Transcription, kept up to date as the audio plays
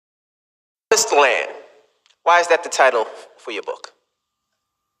Promised Land. Why is that the title for your book?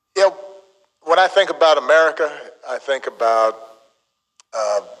 When I think about America, I think about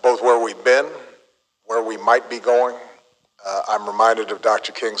both where we've been, where we might be going. I'm reminded of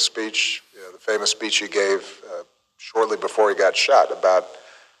Dr. King's speech, the famous speech he gave shortly before he got shot about,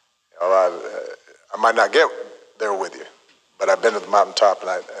 I might not get there with you, but I've been to the mountaintop and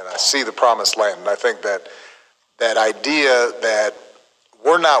I see the promised land. And I think that idea that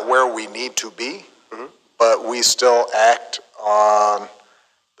we're not where we need to be, but we still act on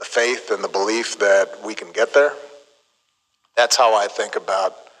the faith and the belief that we can get there. That's how I think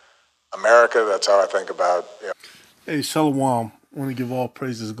about America. That's how I think about. Hey, Shalom. I want to give all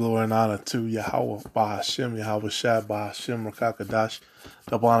praises, glory, and honor to Yahweh Bahashem, Yahweh Shai Bahashem, Rakakadash,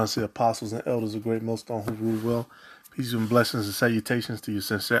 double honor to the apostles and elders of Great Millstone who rule well. Peace and blessings and salutations to you,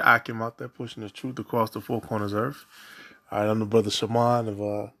 sincere Akim out there pushing the truth across the four corners of earth. All right, I'm the brother Shaman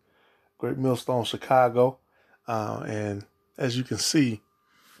of Great Millstone, Chicago, and as you can see,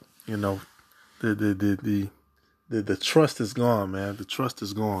 the trust is gone, man. The trust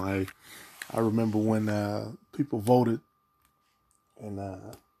is gone. I remember when people voted, and now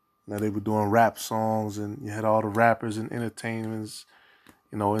they were doing rap songs, and you had all the rappers and entertainers,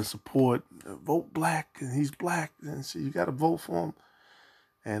 in support. Vote black, and he's black, and so you got to vote for him.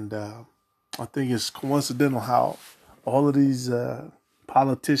 And I think it's coincidental how all of these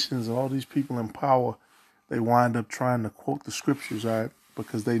politicians and all these people in power, they wind up trying to quote the scriptures, right?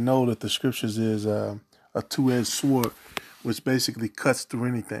 Because they know that the scriptures is a two-edged sword, which basically cuts through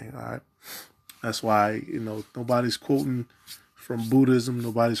anything, all right? That's why, nobody's quoting from Buddhism,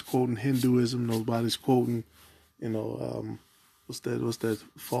 nobody's quoting Hinduism, nobody's quoting, what's that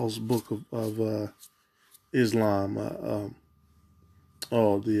false book of Islam?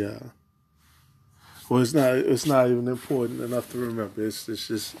 Well, it's not even important enough to remember. It's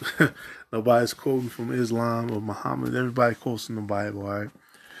just nobody's quoting from Islam or Muhammad. Everybody quotes in the Bible, all right?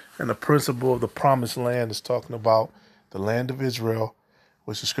 And the principle of the promised land is talking about the land of Israel,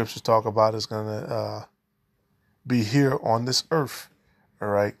 which the scriptures talk about is going to be here on this earth, all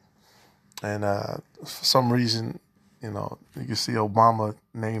right? And for some reason, you can see Obama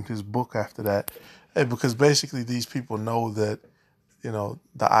named his book after that. Because basically these people know that, the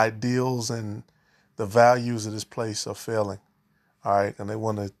ideals and the values of this place are failing, all right? And they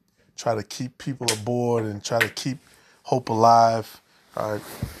want to try to keep people aboard and try to keep hope alive, all right?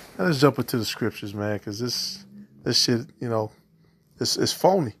 Now let's jump into the scriptures, man, because this shit, it's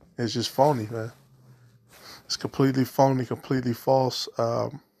phony. It's just phony, man. It's completely phony, completely false.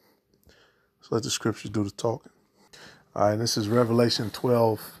 So let the scriptures do the talking. All right, this is Revelation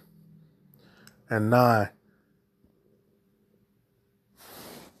 12 and 9.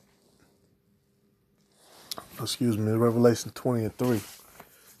 Excuse me, Revelation 20 and 3.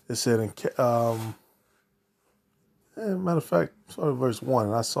 It said, matter of fact, sorry, verse 1.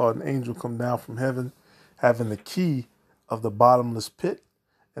 And I saw an angel come down from heaven, having the key of the bottomless pit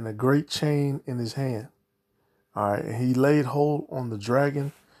and a great chain in his hand. All right, and he laid hold on the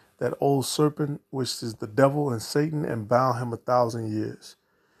dragon, that old serpent, which is the devil and Satan, and bound him 1,000 years.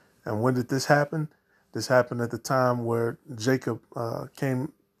 And when did this happen? This happened at the time where Jacob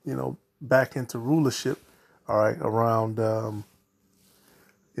came, back into rulership. All right, around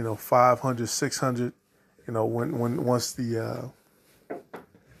 500, 600. Once the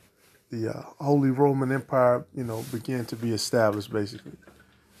Holy Roman Empire, began to be established, basically.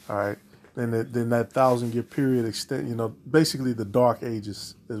 All right. Then that 1,000-year period extend, basically the Dark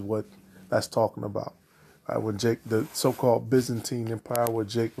Ages is what that's talking about. Right, when the so-called Byzantine Empire, where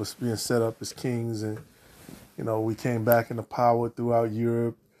Jake was being set up as kings, and we came back into power throughout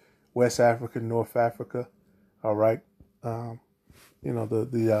Europe, West Africa, North Africa. All right, the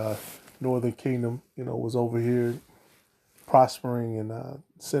Northern Kingdom, was over here prospering in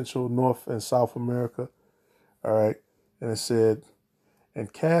Central, North, and South America. All right, and it said,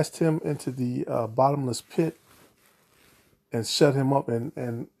 and cast him into the bottomless pit and shut him up.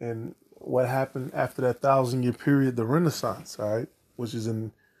 And what happened after that 1,000-year period? The Renaissance, all right, which is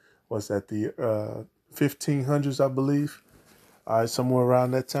the 1500s, I believe. All right, somewhere around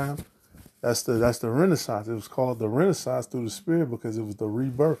that time. That's the Renaissance. It was called the Renaissance through the Spirit because it was the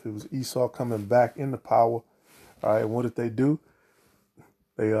rebirth. It was Esau coming back into power. All right, and what did they do?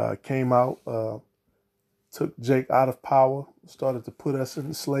 They came out, took Jake out of power, started to put us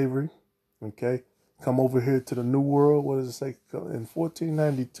in slavery, okay? Come over here to the New World. What does it say? In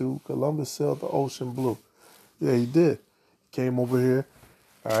 1492, Columbus sailed the ocean blue. Yeah, he did. Came over here,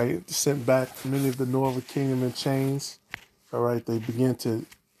 all right, sent back many of the Northern Kingdom in chains. All right, they began to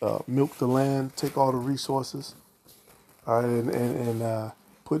milk the land, take all the resources, all right, and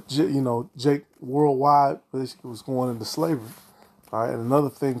put Jake worldwide basically was going into slavery. All right, and another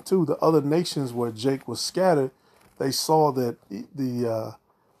thing too, the other nations where Jake was scattered, they saw that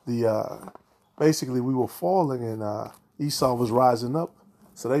basically we were falling and Esau was rising up,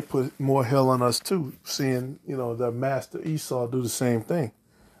 so they put more hell on us too, seeing their master Esau do the same thing,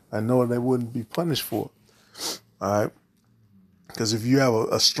 and knowing they wouldn't be punished for it. All right, because if you have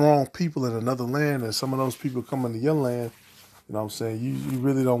a strong people in another land and some of those people come into your land, you know what I'm saying, you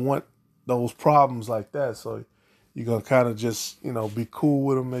really don't want those problems like that. So you're going to kind of just, be cool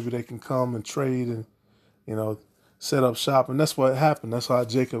with them. Maybe they can come and trade and, set up shop. And that's what happened. That's how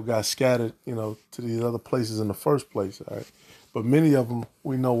Jacob got scattered, to these other places in the first place. All right. But many of them,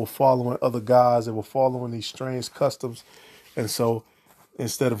 we know, were following other gods. They were following these strange customs. And so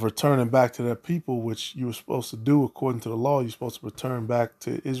instead of returning back to their people, which you were supposed to do according to the law, you're supposed to return back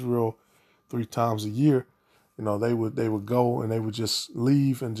to Israel 3 times a year. They would go and they would just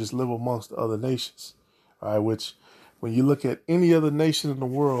leave and just live amongst the other nations. All right, which when you look at any other nation in the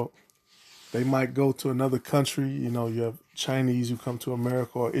world, they might go to another country. You have Chinese who come to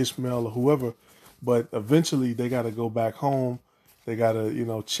America or Ishmael or whoever, but eventually they got to go back home. They got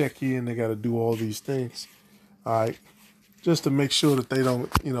to, check in. They got to do all these things. All right, just to make sure that they don't,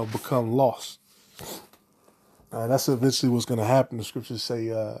 become lost. That's eventually what's going to happen. The scriptures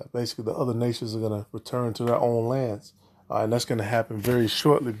say basically the other nations are going to return to their own lands. And that's going to happen very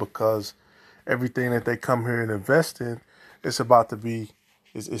shortly because everything that they come here and invest in, it's about to be,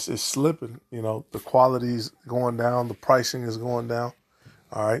 it's slipping. The quality's going down. The pricing is going down.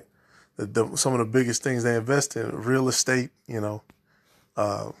 All right. Some of the biggest things they invest in, real estate, these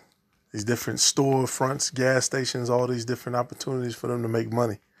different storefronts, gas stations, all these different opportunities for them to make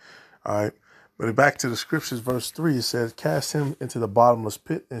money. All right. But back to the scriptures, verse 3, it says, cast him into the bottomless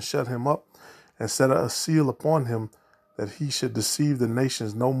pit and shut him up and set a seal upon him that he should deceive the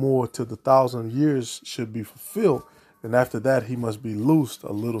nations no more till the 1,000 years should be fulfilled. And after that, he must be loosed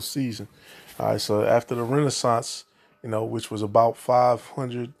a little season. All right. So after the Renaissance, which was about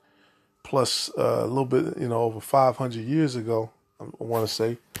 500 plus a little bit, over 500 years ago, I want to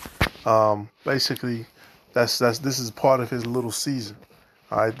say, basically this is part of his little season.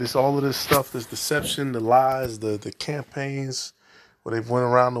 All right, all of this stuff, this deception, the lies, the campaigns where they've went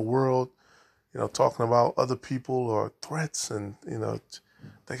around the world, talking about other people or threats, and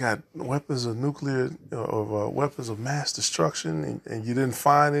they got weapons of nuclear or weapons of mass destruction, and you didn't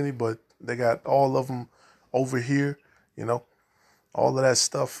find any, but they got all of them over here. All of that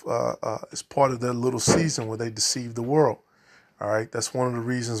stuff is part of their little season where they deceive the world. All right, that's one of the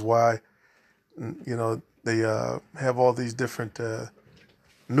reasons why they have all these different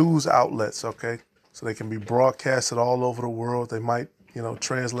news outlets, okay? So they can be broadcasted all over the world. They might,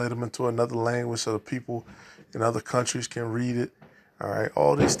 translate them into another language so the people in other countries can read it. All right.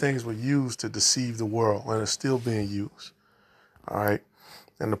 All these things were used to deceive the world and are still being used. All right.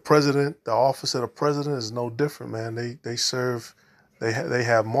 And the office of the president is no different, man. They serve, they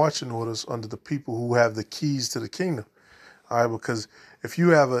have marching orders under the people who have the keys to the kingdom. All right. Because if you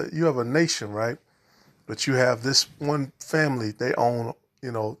have a nation, right, but you have this one family, they own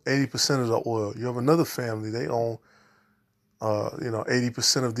 80% of the oil. You have another family, they own,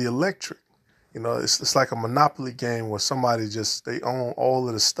 80% of the electric. It's like a monopoly game where somebody they own all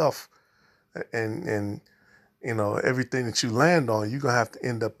of the stuff, and everything that you land on, you're gonna have to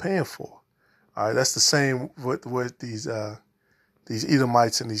end up paying for. All right, that's the same with these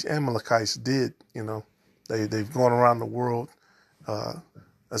Edomites and these Amalekites did. They've gone around the world.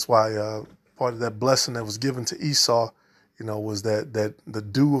 That's why part of that blessing that was given to Esau, was that the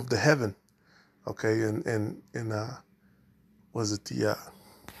dew of the heaven, okay, and was it the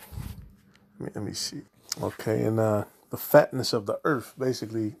let me see, okay, and the fatness of the earth,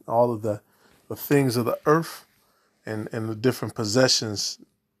 basically all of the things of the earth and the different possessions,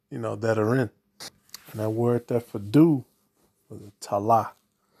 that are in. And that word there for dew was a talah.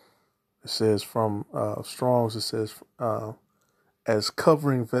 It says from Strong's. It says as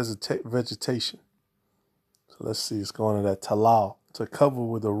covering vegetation. So let's see, it's going to that talal, to cover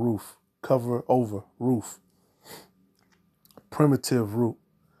with a roof, cover over, roof. Primitive root.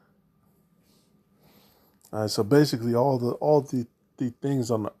 All right, so basically all the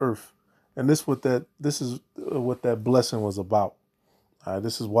things on the earth. And this is what that blessing was about. All right,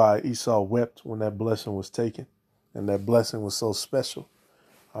 this is why Esau wept when that blessing was taken. And that blessing was so special.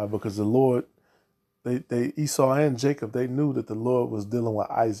 Because the Lord, Esau and Jacob, they knew that the Lord was dealing with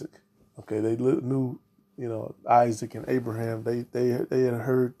Isaac. Okay, they knew, Isaac and Abraham. They had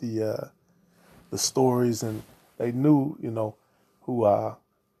heard the stories, and they knew, who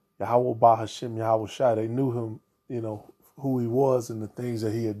Yahweh Bahashim Yahweh Shai. They knew him, who he was and the things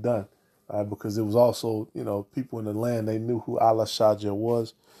that he had done. Because it was also, people in the land, they knew who Allah Shaja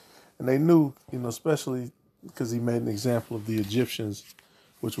was. And they knew, especially because he made an example of the Egyptians,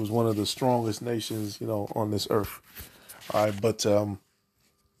 which was one of the strongest nations, on this earth. All right, but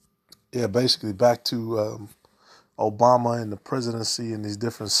yeah, basically back to Obama and the presidency and these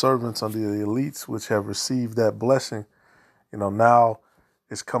different servants under the elites, which have received that blessing. Now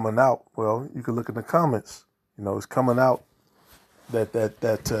it's coming out. Well, you can look in the comments. It's coming out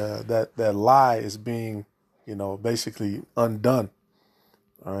that lie is being, basically undone.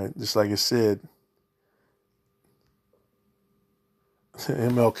 All right, just like it said.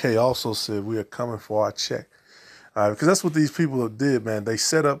 MLK also said we are coming for our check. Because that's what these people did, man. They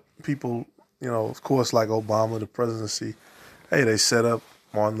set up people, of course, like Obama, the presidency. Hey, they set up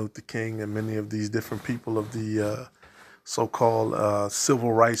Martin Luther King and many of these different people of the so-called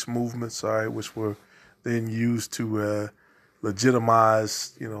civil rights movements, all right, which were then used to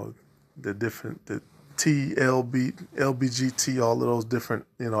legitimize, the LBGT, all of those different,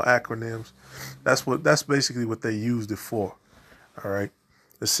 acronyms. That's basically what they used it for. All right.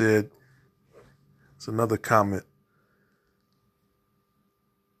 It said, it's another comment.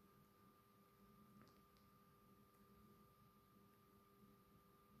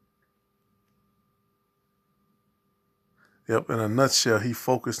 Yep, in a nutshell, he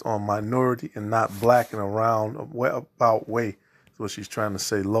focused on minority and not black in a roundabout way. That's what she's trying to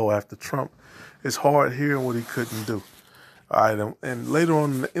say. Low after Trump. It's hard hearing what he couldn't do. All right, and later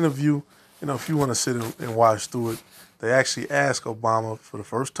on in the interview, if you want to sit and watch through it, they actually asked Obama for the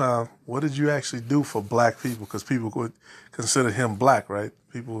first time, what did you actually do for black people? Because people would consider him black, right?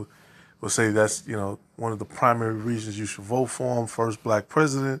 People would say that's, one of the primary reasons you should vote for him, first black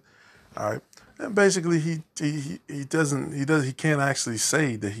president. All right. And basically he can't actually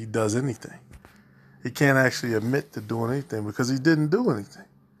say that he does anything. He can't actually admit to doing anything because he didn't do anything.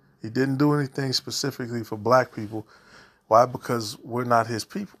 He didn't do anything specifically for black people. Why? Because we're not his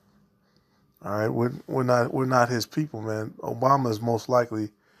people. All right, we're not his people, man. Obama is most likely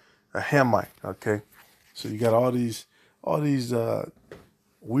a Hamite. Okay, so you got all these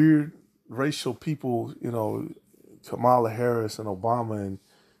weird racial people, Kamala Harris and Obama, and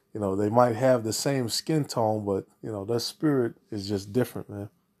they might have the same skin tone, but their spirit is just different, man.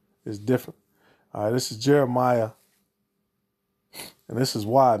 It's different. All right, this is Jeremiah, and this is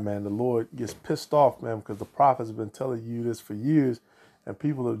why, man, the Lord gets pissed off, man, because the prophets have been telling you this for years. And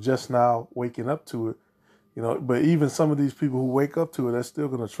people are just now waking up to it, But even some of these people who wake up to it, they're still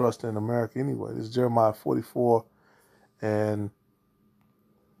going to trust in America anyway. This is Jeremiah 44 and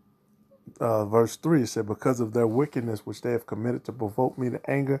verse 3. It said, because of their wickedness which they have committed to provoke me to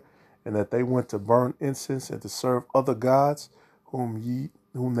anger, and that they went to burn incense and to serve other gods, whom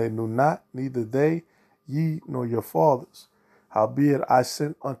they knew not, neither they, ye, nor your fathers. Howbeit I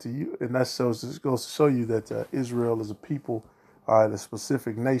sent unto you, and that goes to show you that Israel is a people, all right, a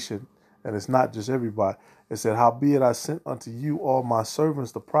specific nation, and it's not just everybody. It said, howbeit I sent unto you all my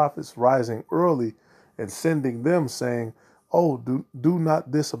servants, the prophets, rising early and sending them, saying, oh, do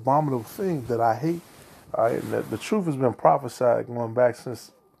not this abominable thing that I hate. All right, and the truth has been prophesied going back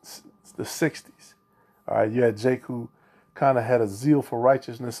since the 60s. All right, you had Jake who kind of had a zeal for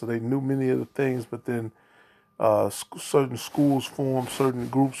righteousness, so they knew many of the things, but then certain schools formed, certain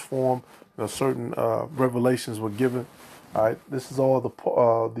groups formed, certain revelations were given. All right, this is all the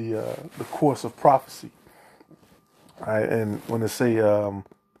course of prophecy. All right, and when they say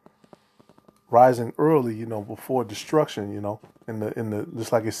rising early, before destruction, in the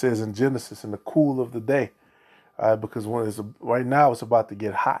just like it says in Genesis, in the cool of the day, because right now it's about to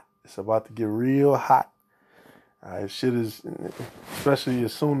get hot. It's about to get real hot. All right, shit is, especially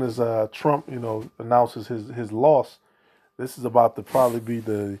as soon as Trump, announces his loss. This is about to probably be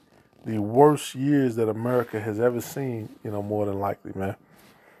the worst years that America has ever seen, more than likely, man.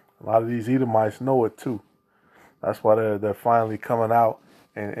 A lot of these Edomites know it too. That's why they're finally coming out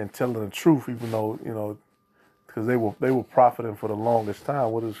and telling the truth, even though, because they were profiting for the longest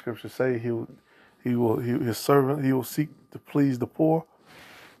time. What does the scripture say? His servant, he will seek to please the poor.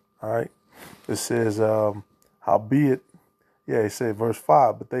 All right. It says, howbeit, it said verse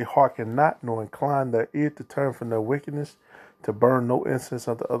 5, but they hearken not, nor incline their ear to turn from their wickedness, to burn no incense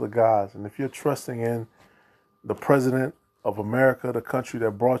unto other gods. And if you're trusting in the president of America, the country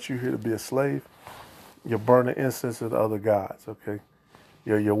that brought you here to be a slave, you're burning incense to the other gods, okay?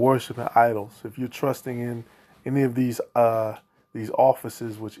 You're worshiping idols. If you're trusting in any of these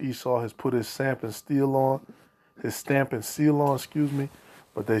offices which Esau has put his stamp and seal on, but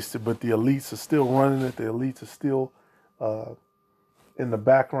the elites are still running it. The elites are still in the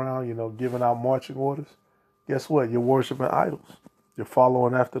background, giving out marching orders. guess what? You're worshiping idols. You're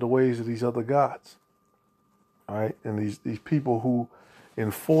following after the ways of these other gods. All right, and these people who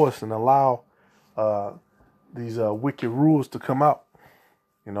enforce and allow these wicked rules to come out.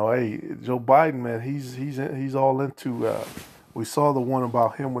 You know, hey, Joe Biden, man, he's all into. We saw the one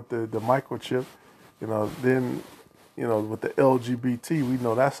about him with the microchip. You know, then, you know, with the LGBT, we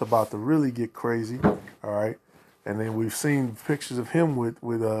know that's about to really get crazy. All right, and then we've seen pictures of him with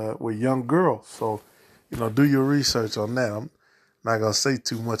young girls. So, you know, do your research on that. I'm not gonna say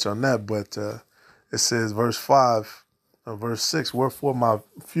too much on that, but it says verse 5, verse 6. Wherefore my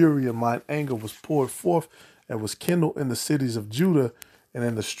fury and mine anger was poured forth and was kindled in the cities of Judah and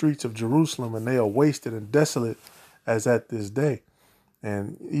in the streets of Jerusalem, and they are wasted and desolate as at this day.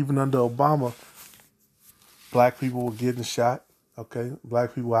 And even under Obama, black people were getting shot. Okay,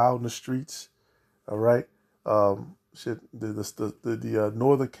 black people out in the streets. All right, the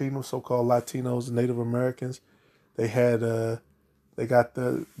Northern Kingdom, so-called Latinos, Native Americans, they got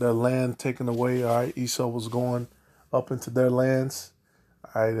their land taken away. All right, Esau was going up into their lands.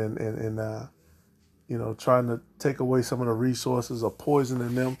 All right, and you know, trying to take away some of the resources or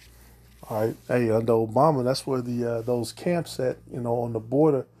poisoning them. All right, hey, under Obama, that's where the those camps at, you know, on the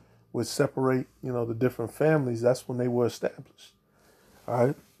border would separate, you know, the different families. That's when they were established. All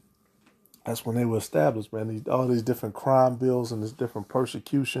right, that's when they were established, man. All these different crime bills and this different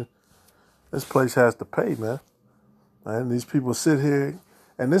persecution. This place has to pay, man. And these people sit here,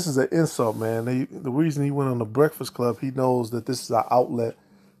 and this is an insult, man. The reason he went on the Breakfast Club, he knows that this is an outlet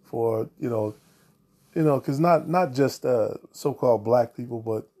for, because not just so-called black people,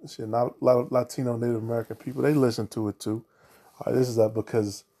 but shit, not a lot of Latino, Native American people. They listen to it too. All right, this is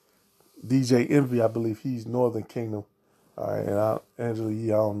because DJ Envy, I believe he's Northern Kingdom. All right, and Angela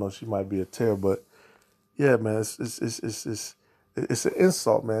Yee, I don't know, she might be a tear, but yeah, man, it's an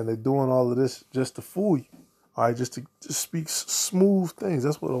insult, man. They're doing all of this just to fool you. All right, just to speak smooth things.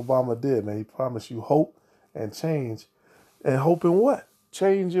 That's what Obama did, man. He promised you hope and change. And hope in what?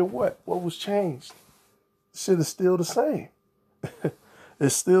 Change in what? What was changed? Shit is still the same.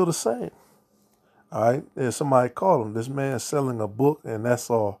 It's still the same. All right. And somebody called him. This man's selling a book, and that's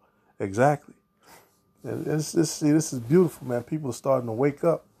all. Exactly. And this is beautiful, man. People are starting to wake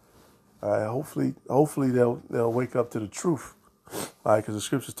up. All right. Hopefully they'll wake up to the truth. All right, because the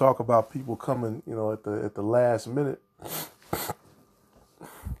scriptures talk about people coming, you know, at the last minute.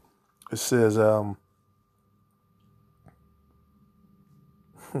 It says,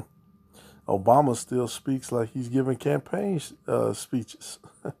 Obama still speaks like he's giving campaign speeches.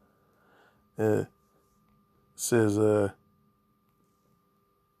 It says,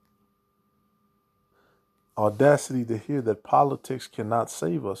 audacity to hear that politics cannot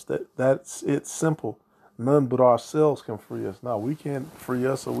save us. That's it, simple. None but ourselves can free us. No, we can't free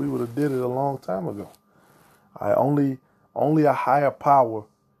us, or we would have did it a long time ago. Only a higher power,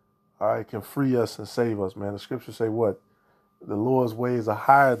 all right, can free us and save us, man. The scriptures say what? The Lord's ways are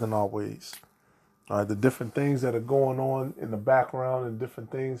higher than our ways. All right, the different things that are going on in the background and different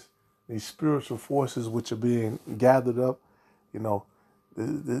things, these spiritual forces which are being gathered up, you know,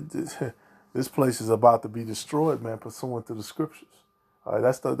 this place is about to be destroyed, man, pursuant to the scriptures. All right,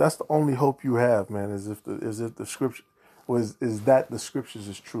 that's the only hope you have, man, is if the scripture is that the scriptures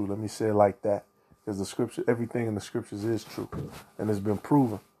is true. Let me say it like that, because the scripture, everything in the scriptures is true, and it's been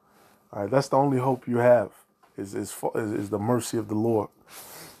proven. All right, that's the only hope you have is the mercy of the Lord.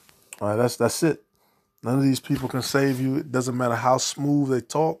 All right, that's it. None of these people can save you. It doesn't matter how smooth they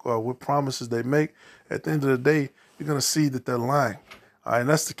talk or what promises they make. At the end of the day, you're gonna see that they're lying. All right, and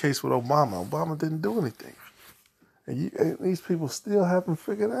that's the case with Obama. Obama didn't do anything. And these people still haven't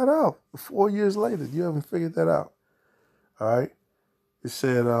figured that out. 4 years later, you haven't figured that out. All right? It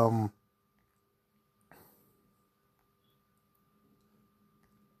said,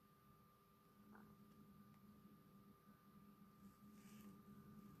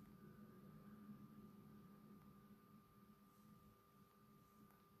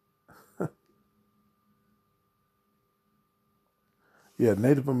 yeah,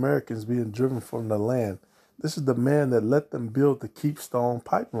 Native Americans being driven from the land. This is the man that let them build the Keystone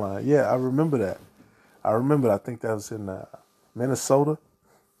Pipeline. Yeah, I remember that. I think that was in Minnesota.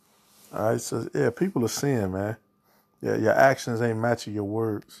 All right, so yeah, people are seeing, man. Yeah, your actions ain't matching your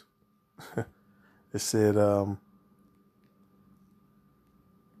words. It said,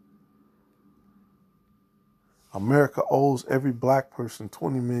 America owes every black person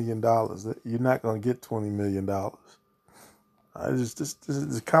 $20 million. You're not going to get $20 million. This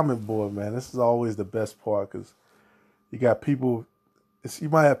is the comment board, man. This is always the best part, because you got people, you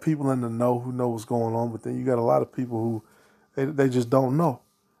might have people in the know who know what's going on, but then you got a lot of people who, they just don't know.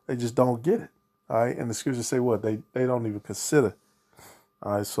 They just don't get it. All right, and the scriptures say what? They don't even consider.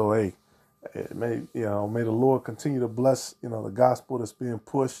 All right, so hey, may the Lord continue to bless, the gospel that's being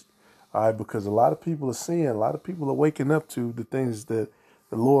pushed. All right, because a lot of people are seeing, a lot of people are waking up to the things that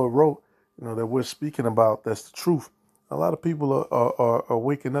the Lord wrote, that we're speaking about. That's the truth. A lot of people are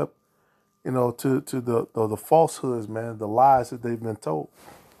waking up, to the falsehoods, man, the lies that they've been told.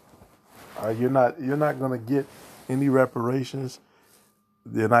 All right, you're not gonna get any reparations.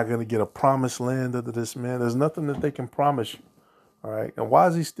 They're not gonna get a promised land under this man. There's nothing that they can promise you. All right, and why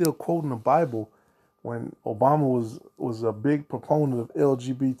is he still quoting the Bible when Obama was a big proponent of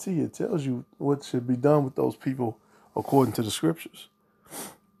LGBT? It tells you what should be done with those people according to the scriptures.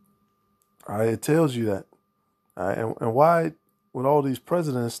 All right, it tells you that. All right, and why, with all these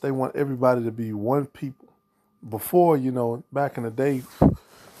presidents, they want everybody to be one people. Before, back in the day,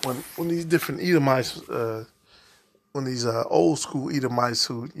 when these different Edomites, when these old school Edomites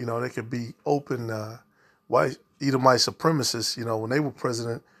who, they could be open white Edomite supremacists, when they were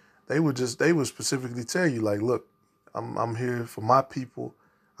president, they would specifically tell you, like, look, I'm here for my people.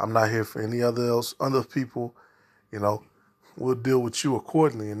 I'm not here for any other people. We'll deal with you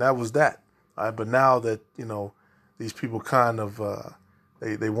accordingly, and that was that. All right, but now that these people kind of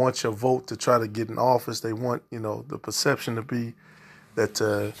they want your vote to try to get in office. They want the perception to be that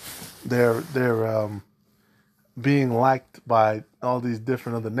they're being liked by all these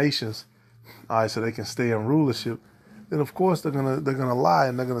different other nations. All right, so they can stay in rulership. Then of course they're gonna lie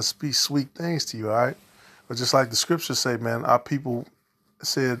and they're gonna speak sweet things to you. All right, but just like the scriptures say, man, our people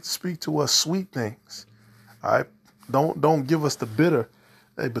said, speak to us sweet things. All right, don't give us the bitter.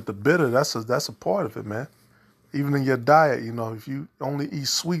 Hey, but the bitter, that's a part of it, man. Even in your diet, if you only eat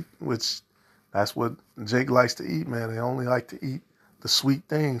sweet, which that's what Jake likes to eat, man. They only like to eat the sweet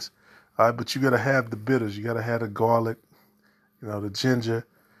things. All right, but you got to have the bitters. You got to have the garlic, the ginger,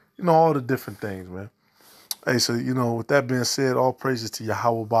 all the different things, man. Hey, so, with that being said, all praises to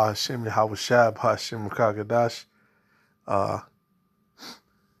Yahweh Ba Hashem, Yahweh Shab Hashem Rakagadash.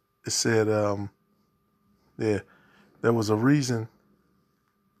 It said, there was a reason.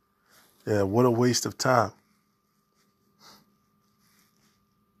 Yeah, what a waste of time.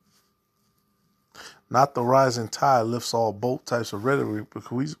 Not the rising tide lifts all boat types of rhetoric,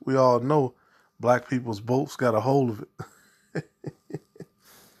 because we all know black people's boats got a hold of it.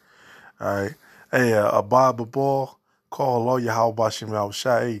 All right. Hey, Abba Babal, call Allah Yahweh Bashim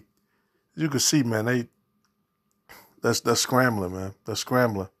Yahushua. Hey, you can see, man, they're scrambling, man. They're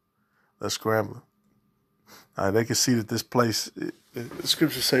scrambling. All right, they can see that this place, the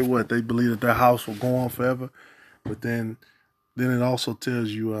scriptures say what? They believe that their house will go on forever. But then it also tells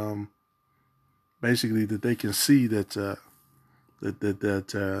you, basically, that they can see that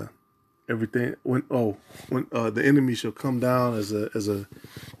everything when the enemy shall come down as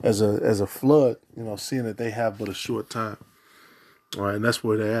a flood, seeing that they have but a short time. All right, and that's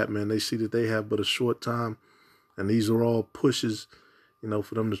where they're at, man. They see that they have but a short time, and these are all pushes,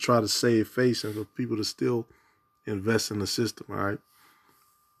 for them to try to save face and for people to still invest in the system. All right,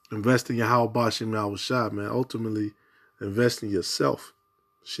 invest in your Yahweh Bashim Yahushua, man. Ultimately, invest in yourself.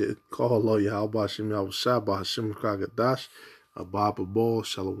 Shit, call Allah Yahweh Bashim Yahushua, Bahashim Kagadash, Abba Babal,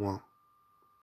 Shalom.